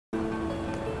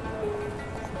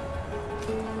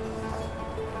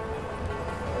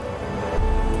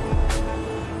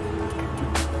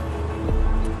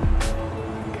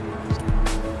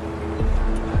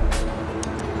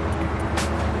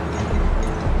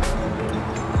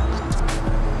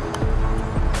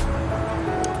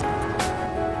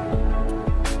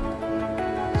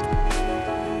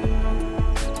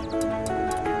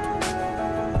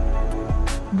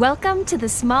Welcome to the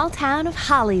small town of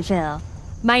Hollyville.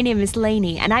 My name is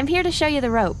Lainey, and I'm here to show you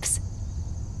the ropes.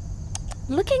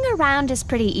 Looking around is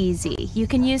pretty easy. You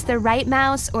can use the right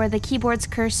mouse or the keyboard's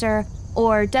cursor,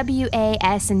 or W, A,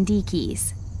 S, and D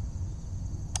keys.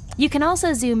 You can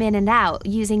also zoom in and out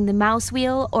using the mouse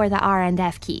wheel or the R and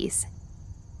F keys.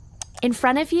 In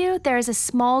front of you, there is a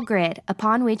small grid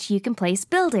upon which you can place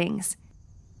buildings.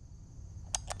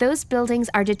 Those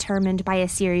buildings are determined by a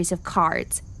series of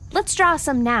cards. Let's draw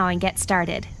some now and get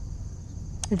started.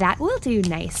 That will do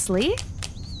nicely.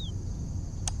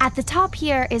 At the top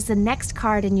here is the next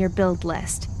card in your build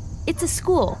list. It's a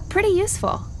school, pretty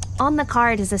useful. On the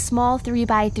card is a small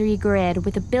 3x3 grid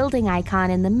with a building icon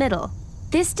in the middle.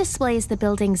 This displays the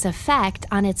building's effect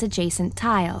on its adjacent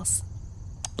tiles.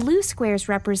 Blue squares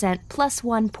represent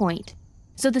 +1 point,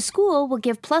 so the school will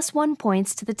give +1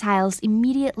 points to the tiles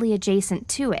immediately adjacent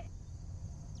to it.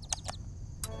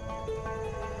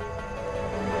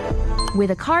 With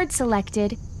a card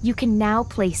selected, you can now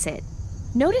place it.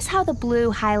 Notice how the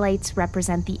blue highlights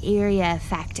represent the area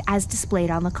effect as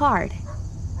displayed on the card.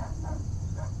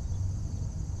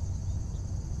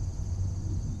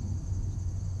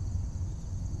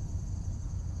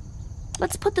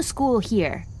 Let's put the school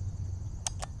here.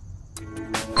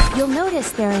 You'll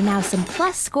notice there are now some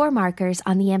plus score markers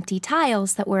on the empty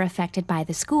tiles that were affected by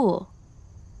the school.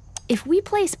 If we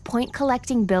place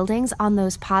point-collecting buildings on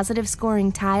those positive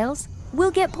scoring tiles, we'll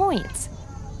get points.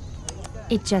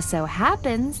 It just so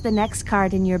happens the next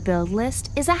card in your build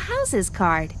list is a houses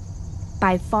card,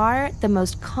 by far the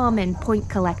most common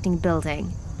point-collecting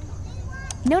building.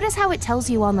 Notice how it tells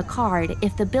you on the card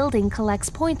if the building collects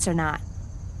points or not.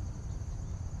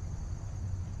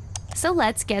 So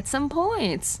let's get some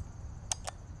points.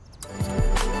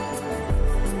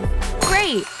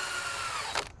 Great!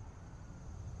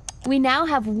 We now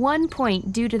have 1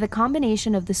 point due to the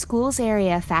combination of the school's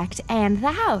area effect and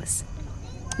the house.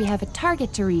 We have a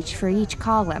target to reach for each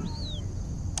column.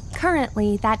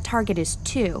 Currently, that target is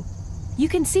 2. You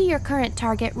can see your current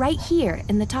target right here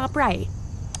in the top right.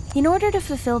 In order to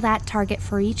fulfill that target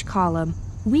for each column,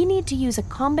 we need to use a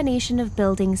combination of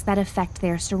buildings that affect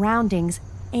their surroundings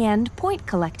and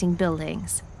point-collecting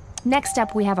buildings. Next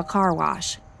up, we have a car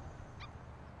wash.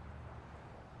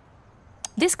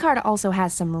 This card also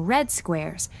has some red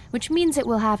squares, which means it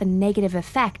will have a negative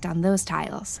effect on those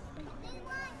tiles.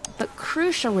 But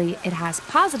crucially, it has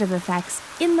positive effects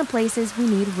in the places we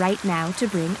need right now to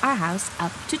bring our house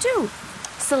up to 2.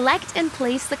 Select and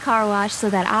place the car wash so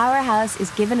that our house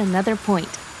is given another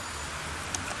point.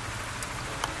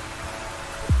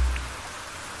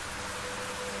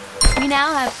 We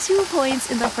now have 2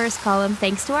 points in the first column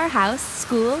thanks to our house,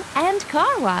 school, and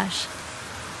car wash.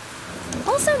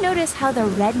 Also notice how the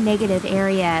red negative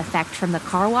area effect from the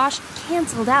car wash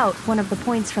canceled out one of the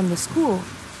points from the school.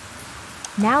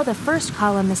 Now the first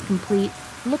column is complete.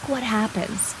 Look what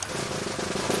happens.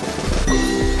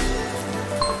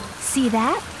 See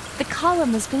that? The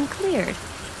column has been cleared.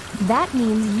 That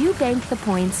means you bank the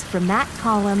points from that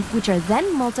column, which are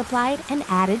then multiplied and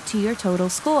added to your total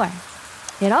score.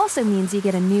 It also means you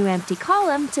get a new empty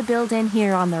column to build in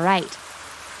here on the right.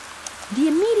 The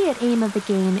immediate aim of the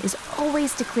game is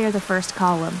always to clear the first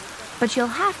column, but you'll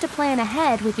have to plan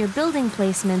ahead with your building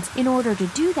placements in order to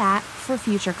do that for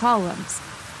future columns.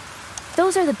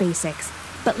 Those are the basics,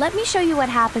 but let me show you what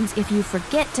happens if you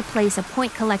forget to place a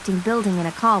point-collecting building in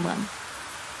a column.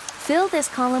 Fill this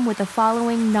column with the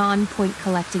following non-point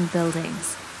collecting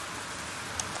buildings.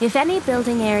 If any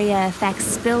building area effects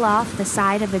spill off the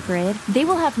side of the grid, they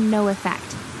will have no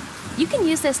effect. You can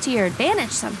use this to your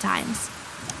advantage sometimes.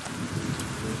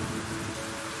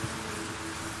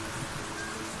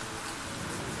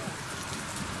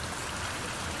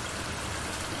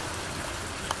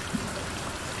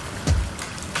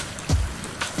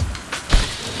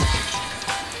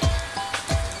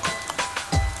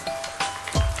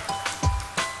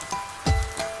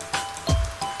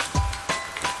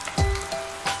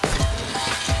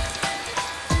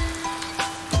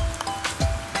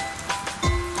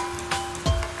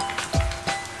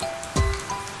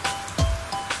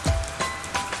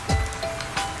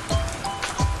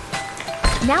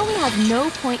 Now we have no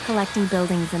point-collecting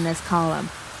buildings in this column.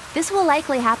 This will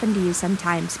likely happen to you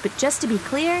sometimes, but just to be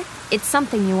clear, it's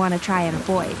something you want to try and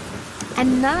avoid.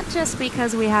 And not just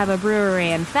because we have a brewery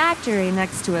and factory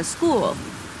next to a school.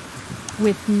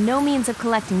 With no means of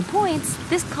collecting points,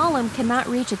 this column cannot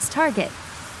reach its target.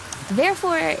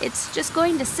 Therefore, it's just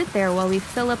going to sit there while we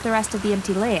fill up the rest of the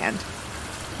empty land.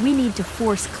 We need to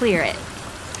force clear it.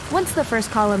 Once the first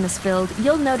column is filled,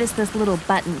 you'll notice this little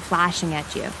button flashing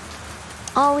at you.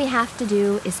 All we have to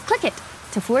do is click it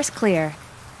to force clear.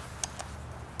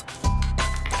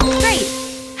 Great!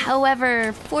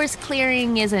 However, force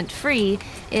clearing isn't free,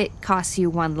 it costs you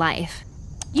 1 life.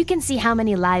 You can see how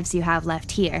many lives you have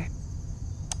left here.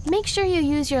 Make sure you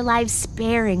use your lives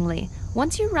sparingly.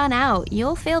 Once you run out,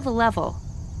 you'll fail the level.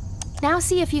 Now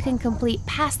see if you can complete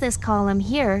past this column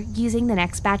here using the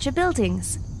next batch of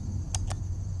buildings.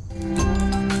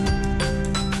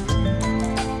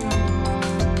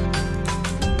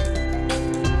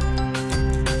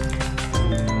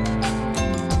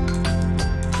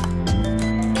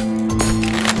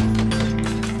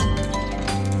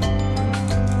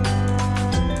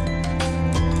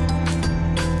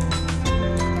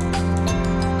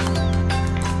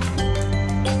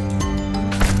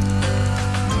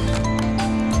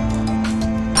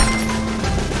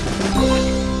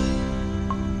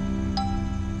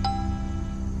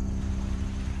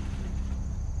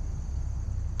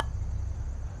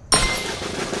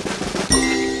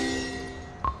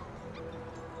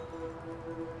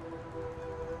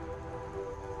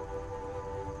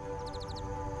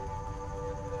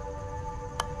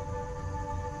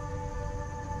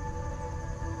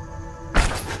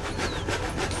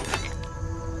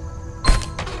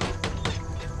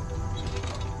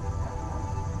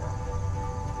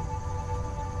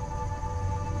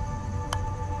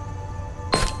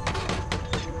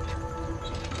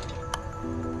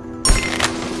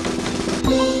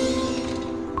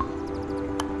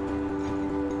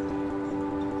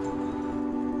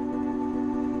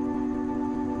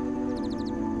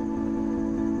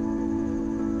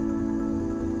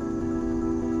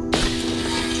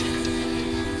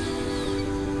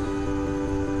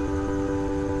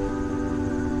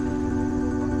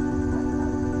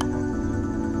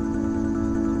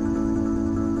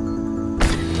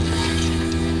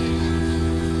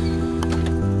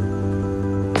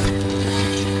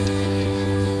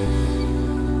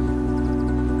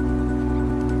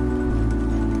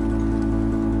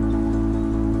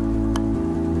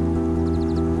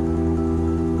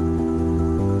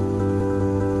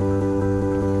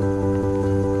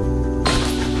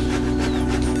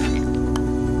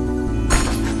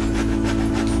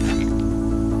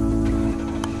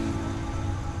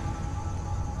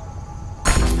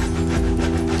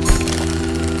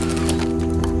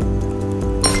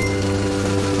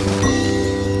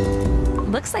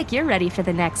 Looks like you're ready for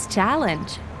the next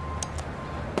challenge.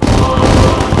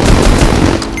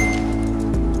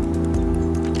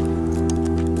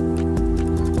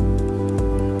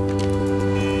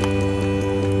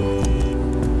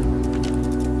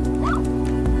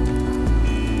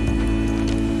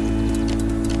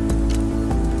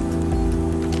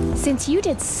 Since you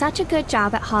did such a good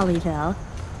job at Hollyville,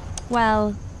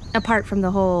 well, apart from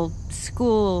the whole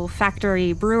school,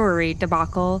 factory, brewery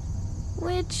debacle,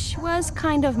 which was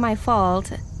kind of my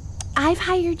fault, I've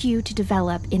hired you to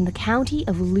develop in the county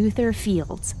of Luther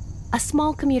Fields, a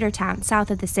small commuter town south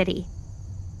of the city.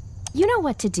 You know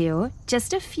what to do,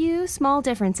 just a few small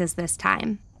differences this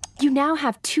time. You now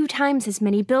have 2 times as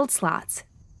many build slots.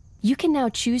 You can now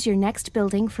choose your next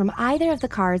building from either of the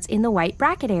cards in the white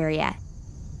bracket area.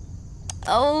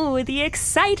 Oh, the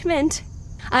excitement!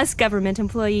 Us government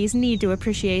employees need to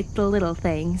appreciate the little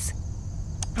things.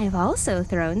 I've also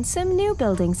thrown some new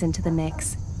buildings into the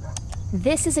mix.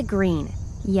 This is a green.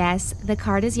 Yes, the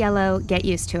card is yellow, get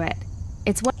used to it.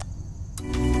 It's what.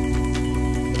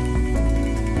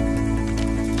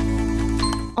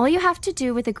 All you have to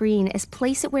do with the green is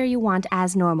place it where you want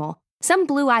as normal. Some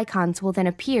blue icons will then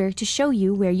appear to show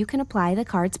you where you can apply the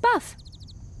card's buff.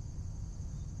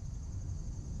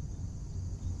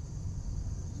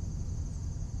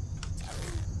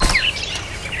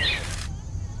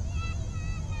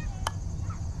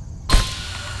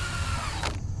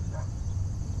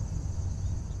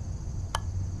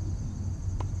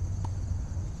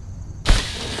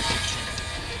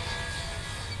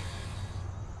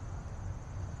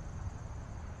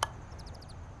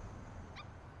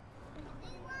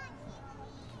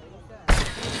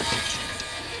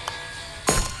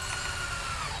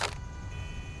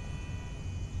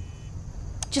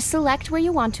 Just select where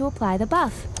you want to apply the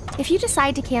buff. If you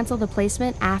decide to cancel the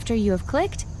placement after you have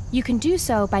clicked, you can do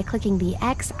so by clicking the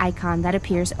X icon that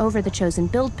appears over the chosen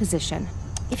build position.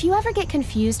 If you ever get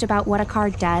confused about what a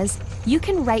card does, you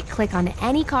can right-click on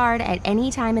any card at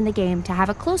any time in the game to have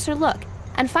a closer look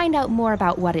and find out more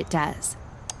about what it does.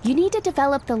 You need to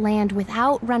develop the land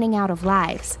without running out of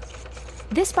lives.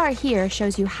 This bar here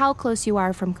shows you how close you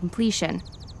are from completion.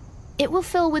 It will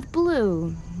fill with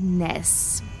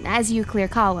blueness as you clear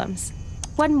columns.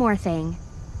 One more thing.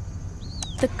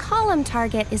 The column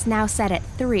target is now set at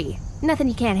 3. Nothing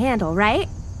you can't handle, right?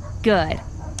 Good.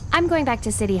 I'm going back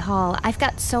to City Hall. I've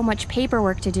got so much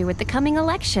paperwork to do with the coming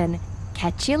election.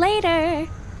 Catch you later.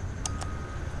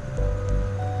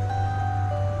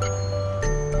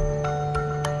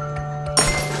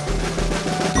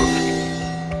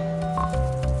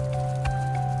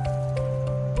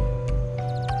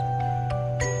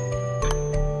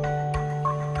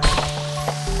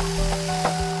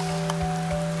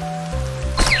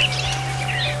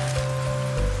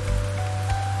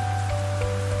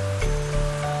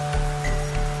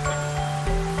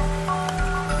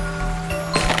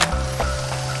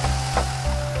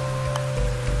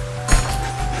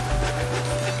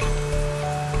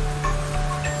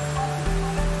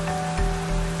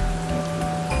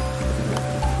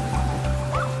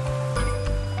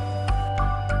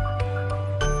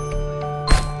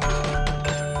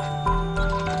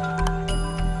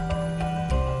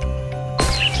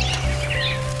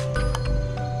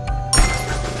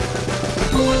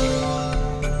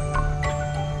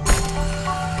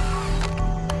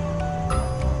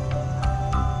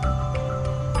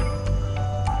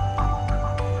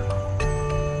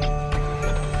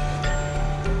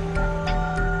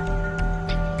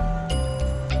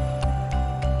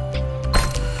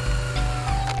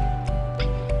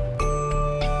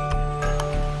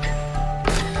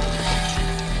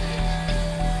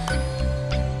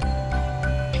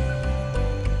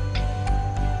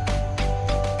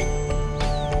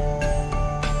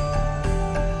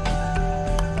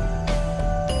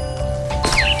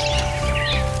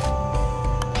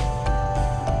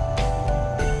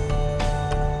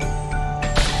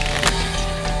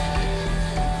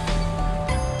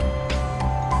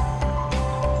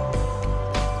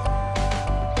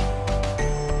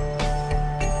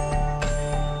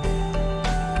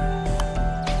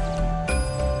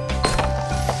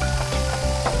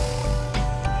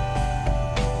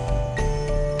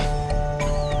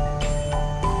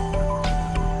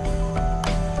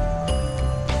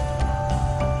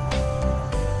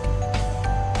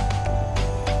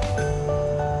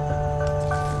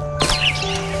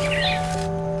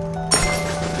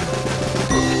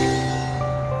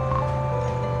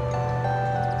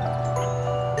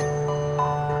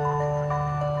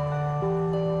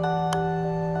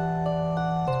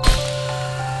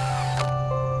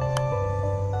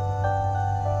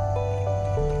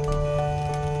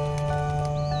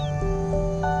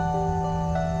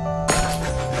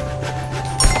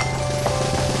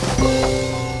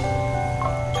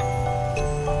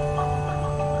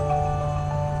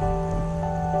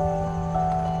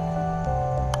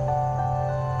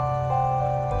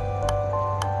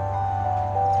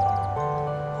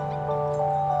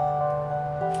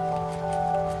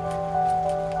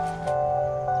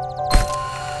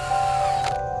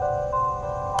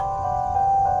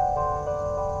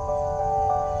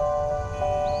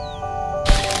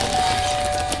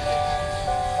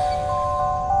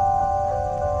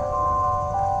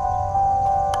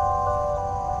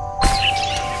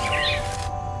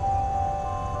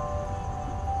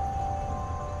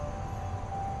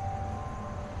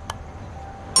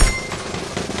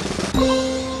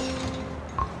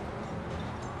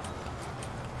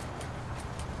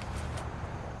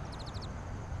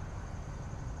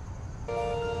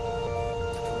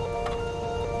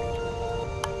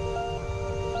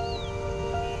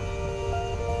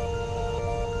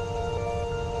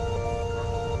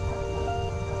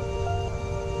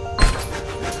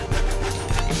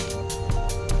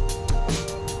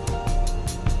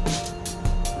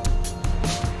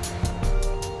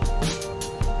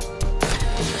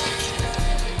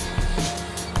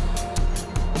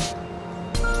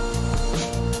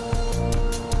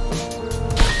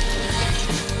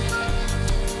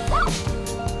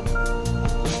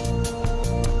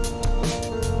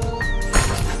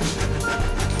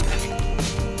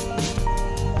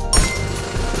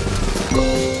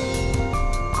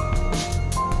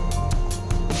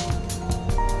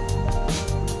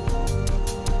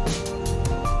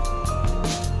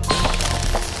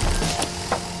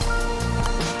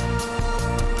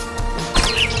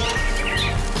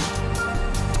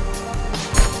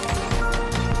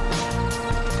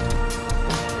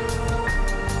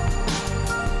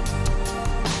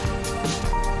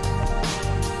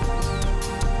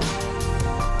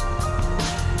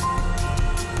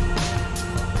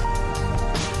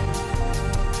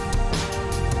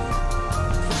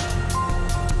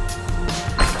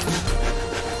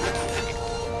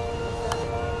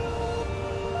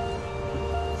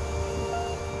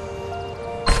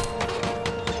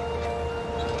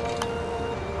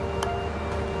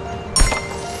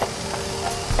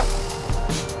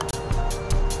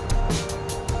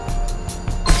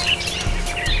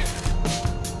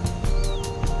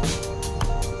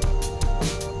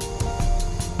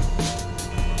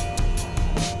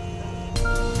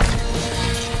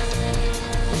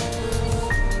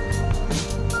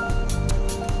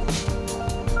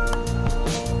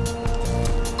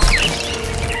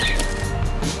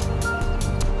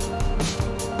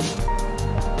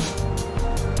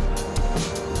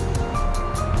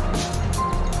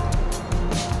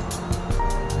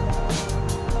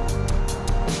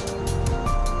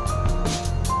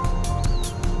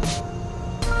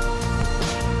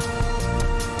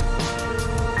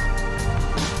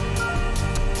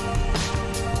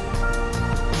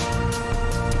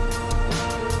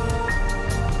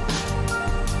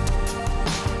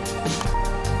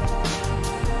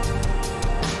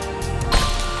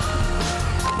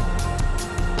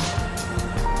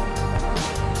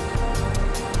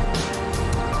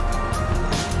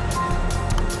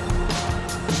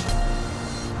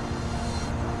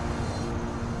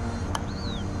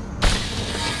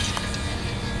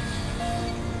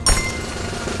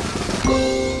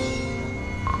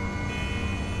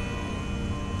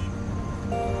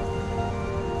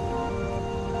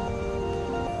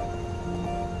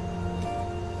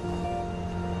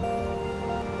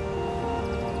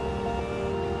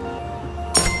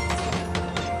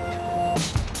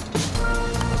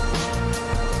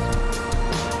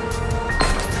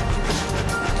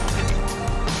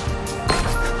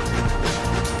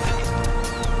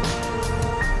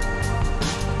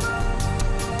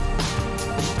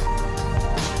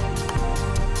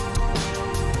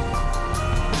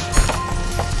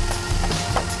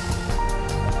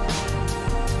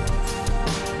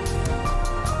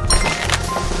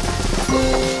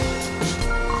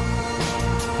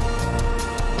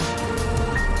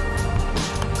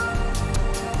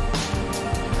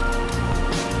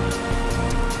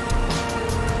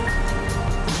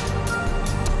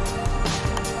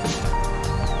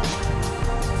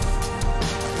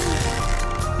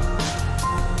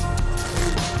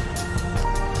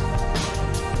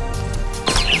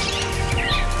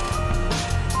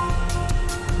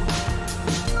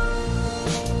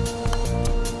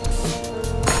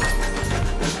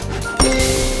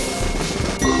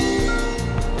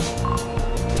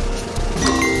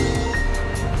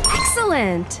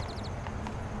 Excellent!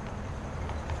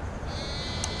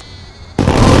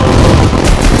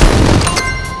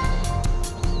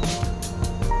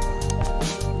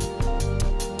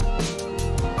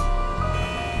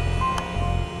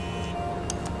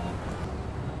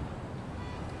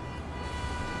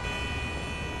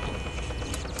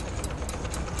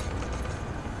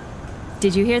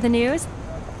 Did you hear the news?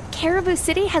 Caribou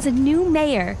City has a new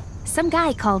mayor, some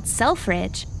guy called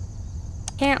Selfridge.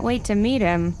 Can't wait to meet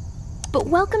him. But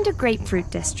welcome to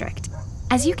Grapefruit District.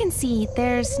 As you can see,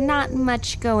 there's not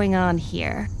much going on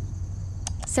here.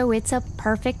 So it's a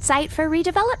perfect site for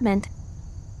redevelopment.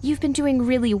 You've been doing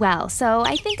really well, so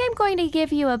I think I'm going to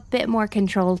give you a bit more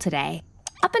control today.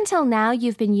 Up until now,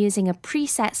 you've been using a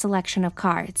preset selection of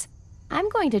cards. I'm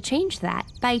going to change that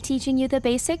by teaching you the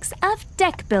basics of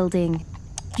deck building.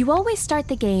 You always start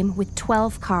the game with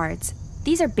 12 cards.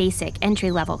 These are basic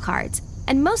entry-level cards,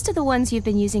 and most of the ones you've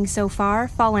been using so far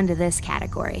fall into this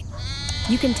category.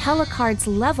 You can tell a card's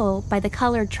level by the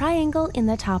colored triangle in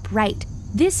the top right.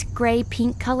 This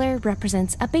gray-pink color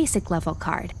represents a basic level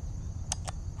card.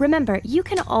 Remember, you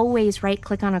can always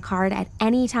right-click on a card at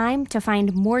any time to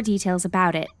find more details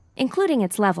about it, including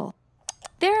its level.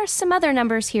 There are some other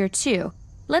numbers here too.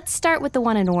 Let's start with the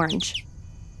one in orange.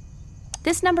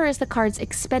 This number is the card's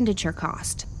expenditure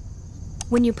cost.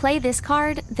 When you play this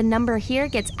card, the number here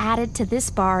gets added to this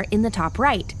bar in the top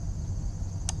right.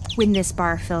 When this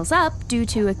bar fills up due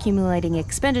to accumulating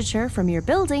expenditure from your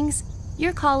buildings,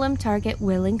 your column target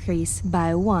will increase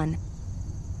by 1.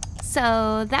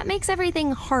 So that makes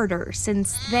everything harder,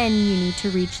 since then you need to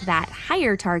reach that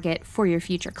higher target for your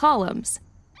future columns.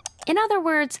 In other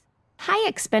words, high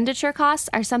expenditure costs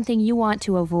are something you want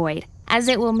to avoid, as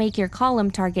it will make your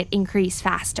column target increase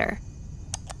faster.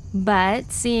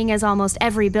 But seeing as almost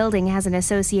every building has an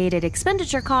associated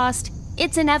expenditure cost,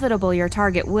 it's inevitable your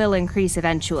target will increase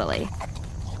eventually.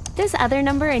 This other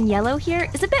number in yellow here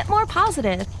is a bit more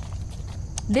positive.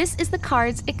 This is the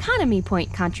card's economy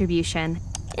point contribution.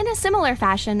 In a similar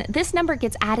fashion, this number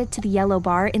gets added to the yellow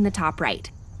bar in the top right.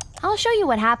 I'll show you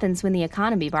what happens when the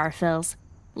economy bar fills.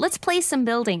 Let's place some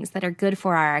buildings that are good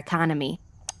for our economy.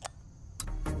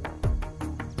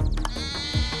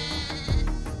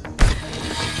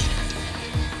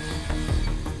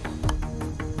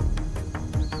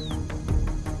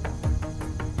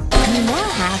 You now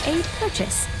have a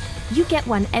purchase. You get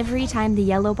one every time the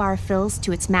yellow bar fills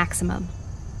to its maximum.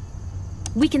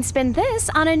 We can spin this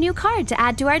on a new card to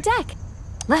add to our deck.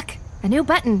 Look, a new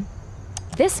button.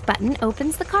 This button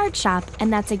opens the card shop,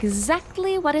 and that's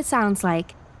exactly what it sounds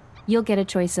like. You'll get a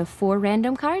choice of 4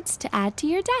 random cards to add to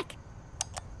your deck.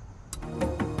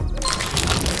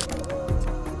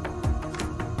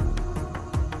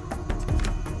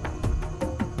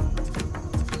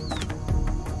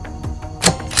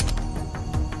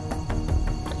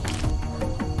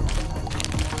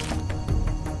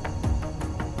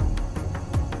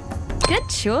 Good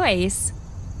choice.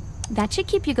 That should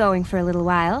keep you going for a little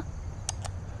while.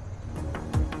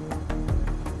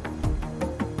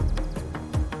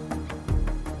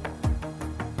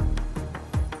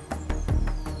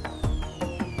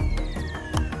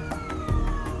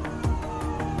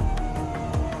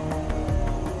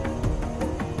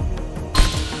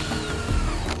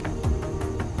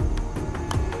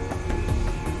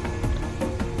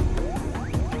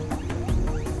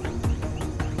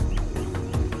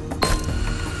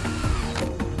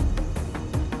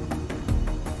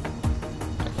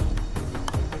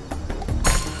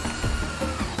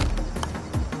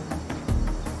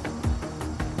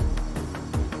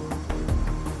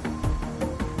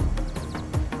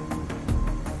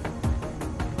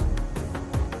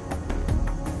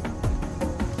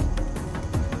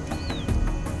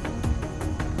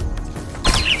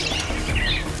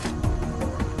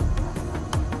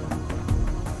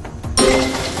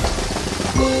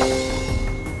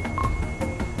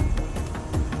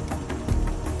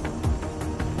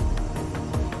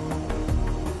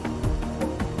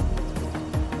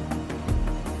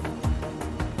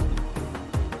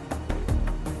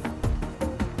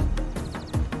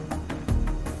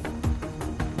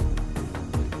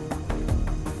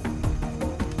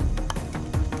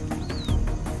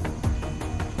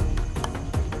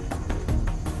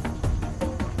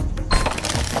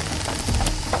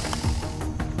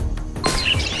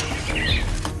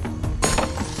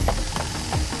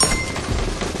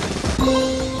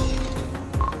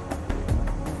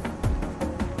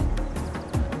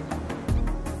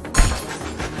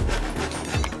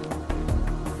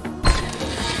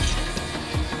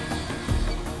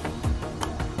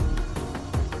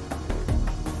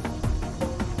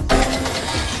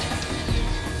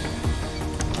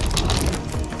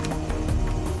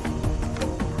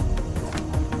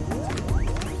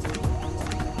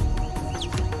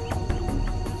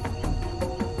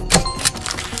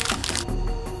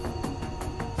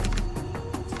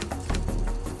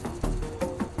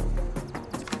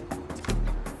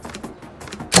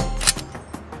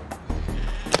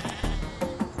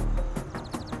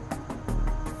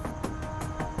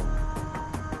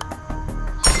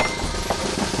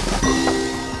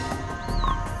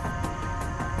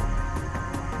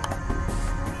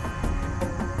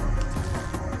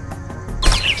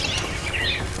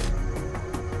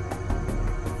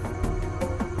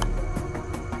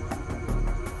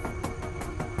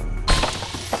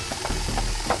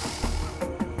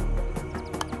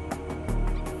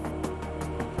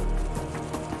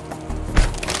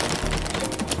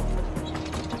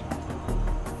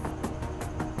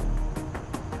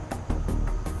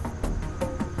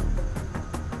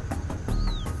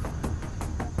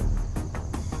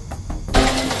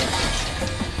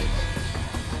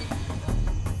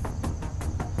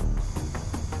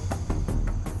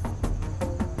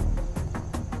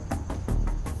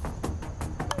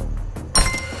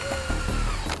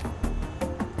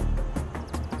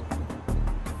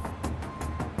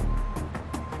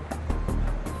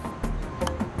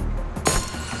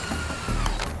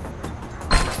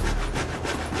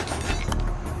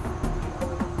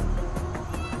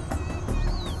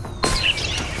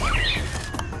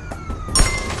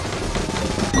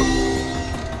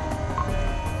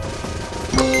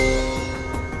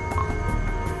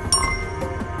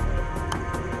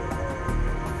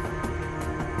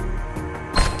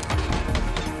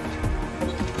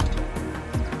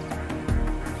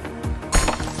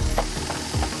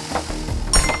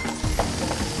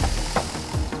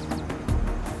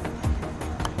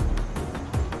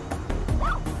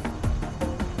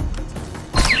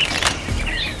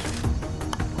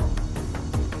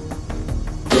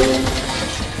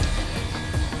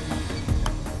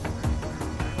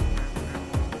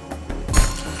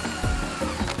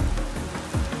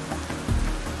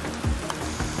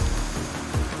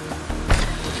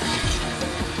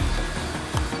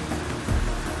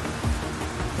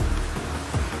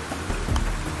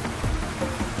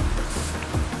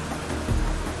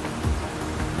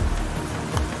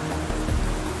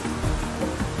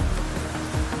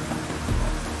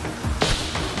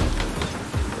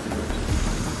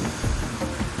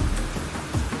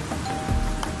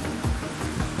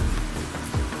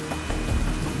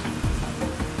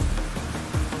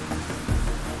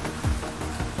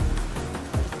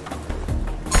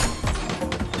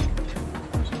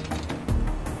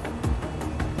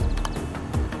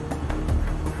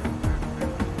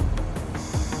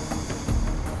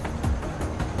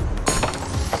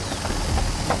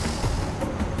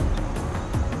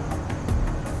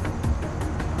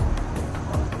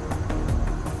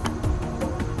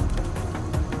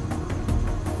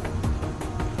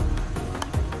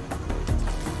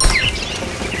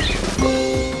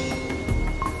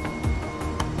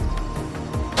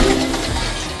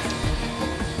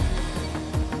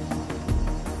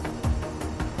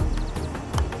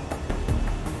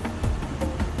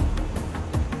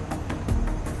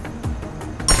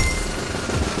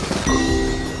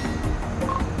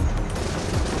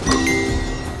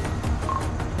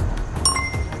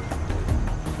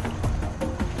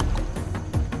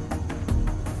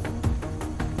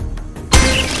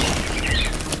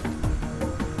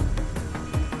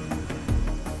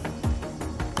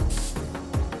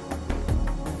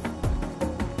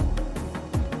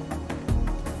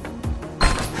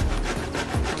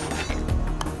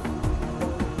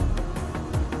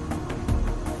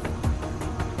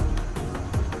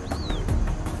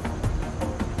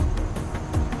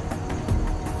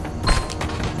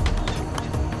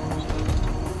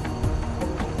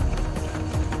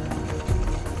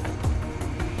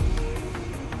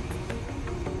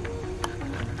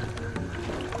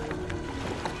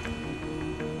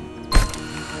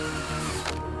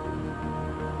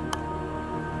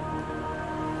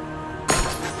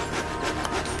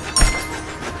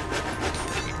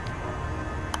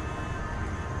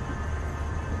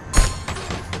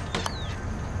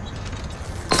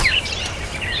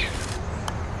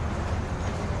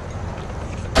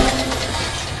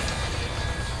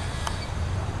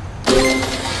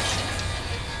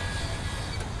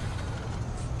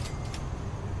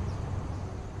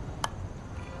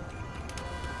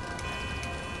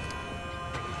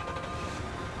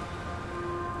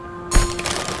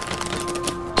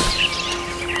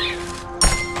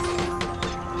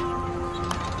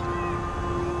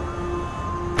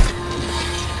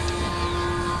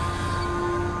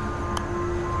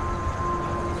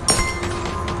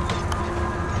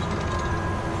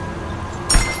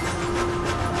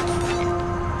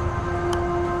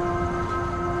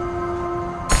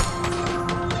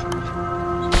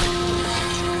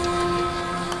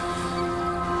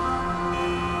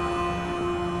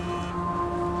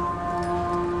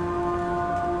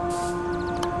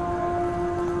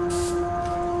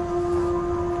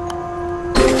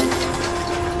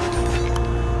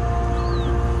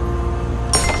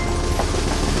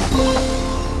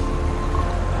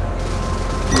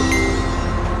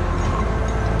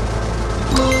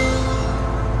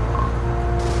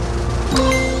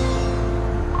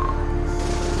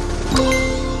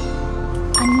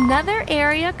 Another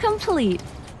area complete.